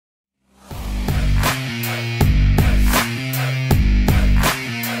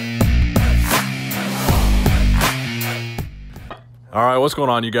right, what's going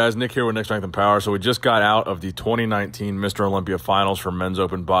on, you guys? Nick here with Nick Strength and Power. So we just got out of the 2019 Mr. Olympia Finals for Men's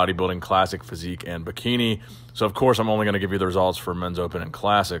Open Bodybuilding Classic, Physique, and Bikini. So, of course, I'm only going to give you the results for Men's Open and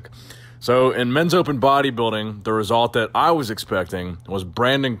Classic. So in Men's Open Bodybuilding, the result that I was expecting was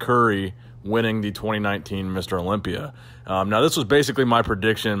Brandon Curry winning the 2019 Mr. Olympia. Now, this was basically my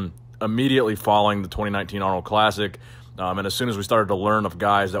prediction immediately following the 2019 Arnold Classic. And as soon as we started to learn of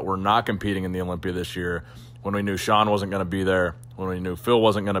guys that were not competing in the Olympia this year, when we knew Sean wasn't going to be there, when we knew Phil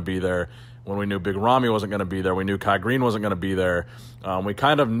wasn't going to be there, when we knew Big Ramy wasn't going to be there, we knew Kai Green wasn't going to be there, we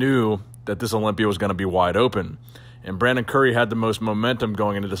kind of knew that this Olympia was going to be wide open. And Brandon Curry had the most momentum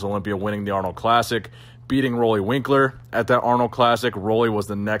going into this Olympia, winning the Arnold Classic, beating Rolly Winkler at that Arnold Classic. Rolly was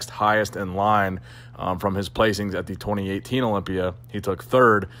the next highest in line from his placings at the 2018 Olympia. He took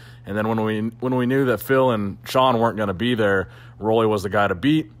third. And then when we knew that Phil and Sean weren't going to be there, Rolly was the guy to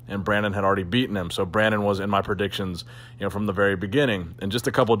beat, and Brandon had already beaten him. So Brandon was in my predictions, from the very beginning. And just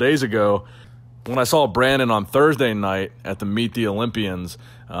a couple days ago, when I saw Brandon on Thursday night at the Meet the Olympians,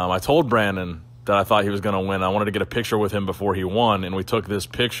 I told Brandon that I thought he was going to win. I wanted to get a picture with him before he won, and we took this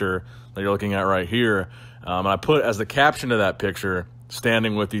picture that you're looking at right here. And I put as the caption of that picture,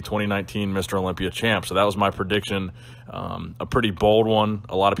 standing with the 2019 Mr. Olympia champ. So that was my prediction, a pretty bold one.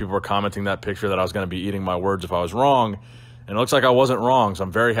 A lot of people were commenting that picture that I was going to be eating my words if I was wrong. And it looks like I wasn't wrong, so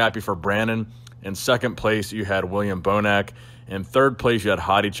I'm very happy for Brandon. In second place, you had William Bonac. In third place, you had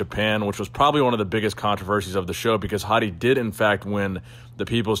Hadi Chapin, which was probably one of the biggest controversies of the show because Hadi did, in fact, win the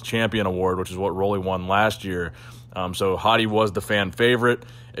People's Champion Award, which is what Rolly won last year. So Hadi was the fan favorite.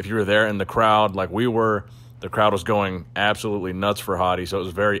 If you were there in the crowd like we were, the crowd was going absolutely nuts for Hadi, so it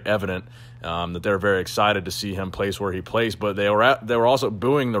was very evident that they were very excited to see him place where he placed. But they were also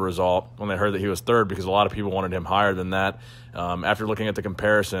booing the result when they heard that he was third because a lot of people wanted him higher than that. After looking at the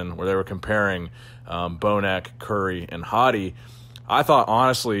comparison where they were comparing Bonac, Curry, and Hadi, I thought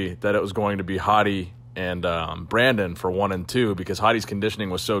honestly that it was going to be Hadi and Brandon for 1 and 2 because Hadi's conditioning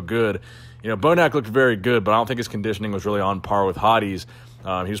was so good. Bonac looked very good, but I don't think his conditioning was really on par with Hadi's.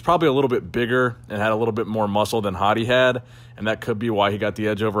 He was probably a little bit bigger and had a little bit more muscle than Hadi had, and that could be why he got the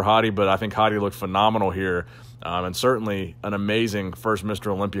edge over Hadi, but I think Hadi looked phenomenal here, and certainly an amazing first Mr.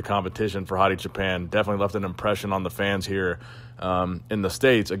 Olympia competition for Hadi Chapin. Definitely left an impression on the fans here in the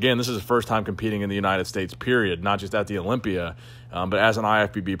States. Again, this is his first time competing in the United States, period, not just at the Olympia, but as an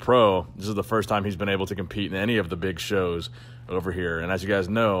IFBB pro, this is the first time he's been able to compete in any of the big shows over here. And as you guys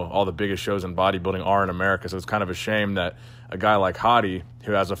know, all the biggest shows in bodybuilding are in America, so it's kind of a shame that a guy like Hadi,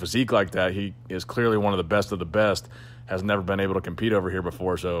 who has a physique like that, he is clearly one of the best, has never been able to compete over here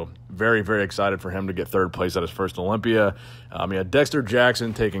before. So very, very excited for him to get third place at his first Olympia. You had Dexter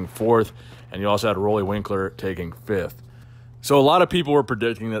Jackson taking fourth, and you also had Rolly Winkler taking fifth. So a lot of people were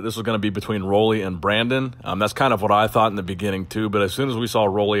predicting that this was going to be between Rolly and Brandon. That's kind of what I thought in the beginning too, but as soon as we saw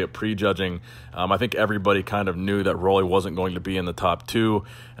Rolly at prejudging, I think everybody kind of knew that Rolly wasn't going to be in the top two.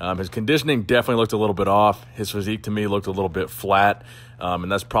 His conditioning definitely looked a little bit off. His physique to me looked a little bit flat,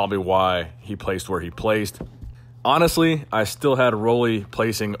 and that's probably why he placed where he placed. Honestly, I still had Rolly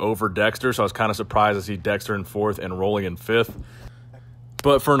placing over Dexter, so I was kind of surprised to see Dexter in fourth and Rolly in fifth.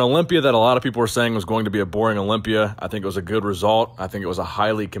 But for an Olympia that a lot of people were saying was going to be a boring Olympia, I think it was a good result. I think it was a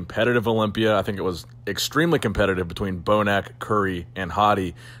highly competitive Olympia. I think it was extremely competitive between Bonac, Curry, and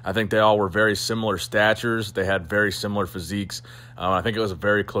Hadi. I think they all were very similar statures. They had very similar physiques. I think it was a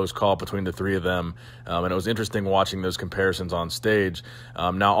very close call between the three of them. And it was interesting watching those comparisons on stage.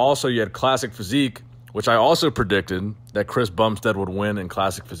 Now, also, you had Classic Physique, which I also predicted that Chris Bumstead would win in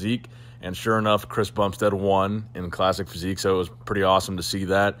Classic Physique. And sure enough, Chris Bumstead won in Classic Physique, so it was pretty awesome to see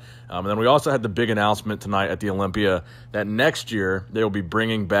that. And then we also had the big announcement tonight at the Olympia that next year they will be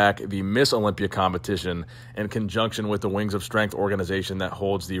bringing back the Miss Olympia competition in conjunction with the Wings of Strength organization that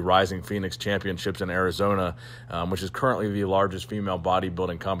holds the Rising Phoenix Championships in Arizona, which is currently the largest female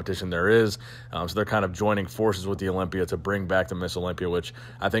bodybuilding competition there is. So they're kind of joining forces with the Olympia to bring back the Miss Olympia, which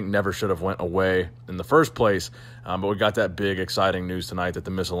I think never should have went away in the first place. But we got that big, exciting news tonight that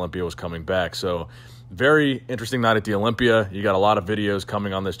the Miss Olympia was coming back. So very interesting night at the Olympia. You got a lot of videos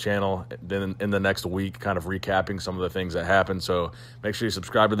coming on this channel then in the next week, kind of recapping some of the things that happened. So make sure you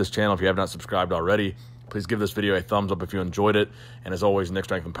subscribe to this channel if you have not subscribed already. Please give this video a thumbs up if you enjoyed it. And as always, Nick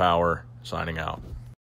Strength and Power signing out.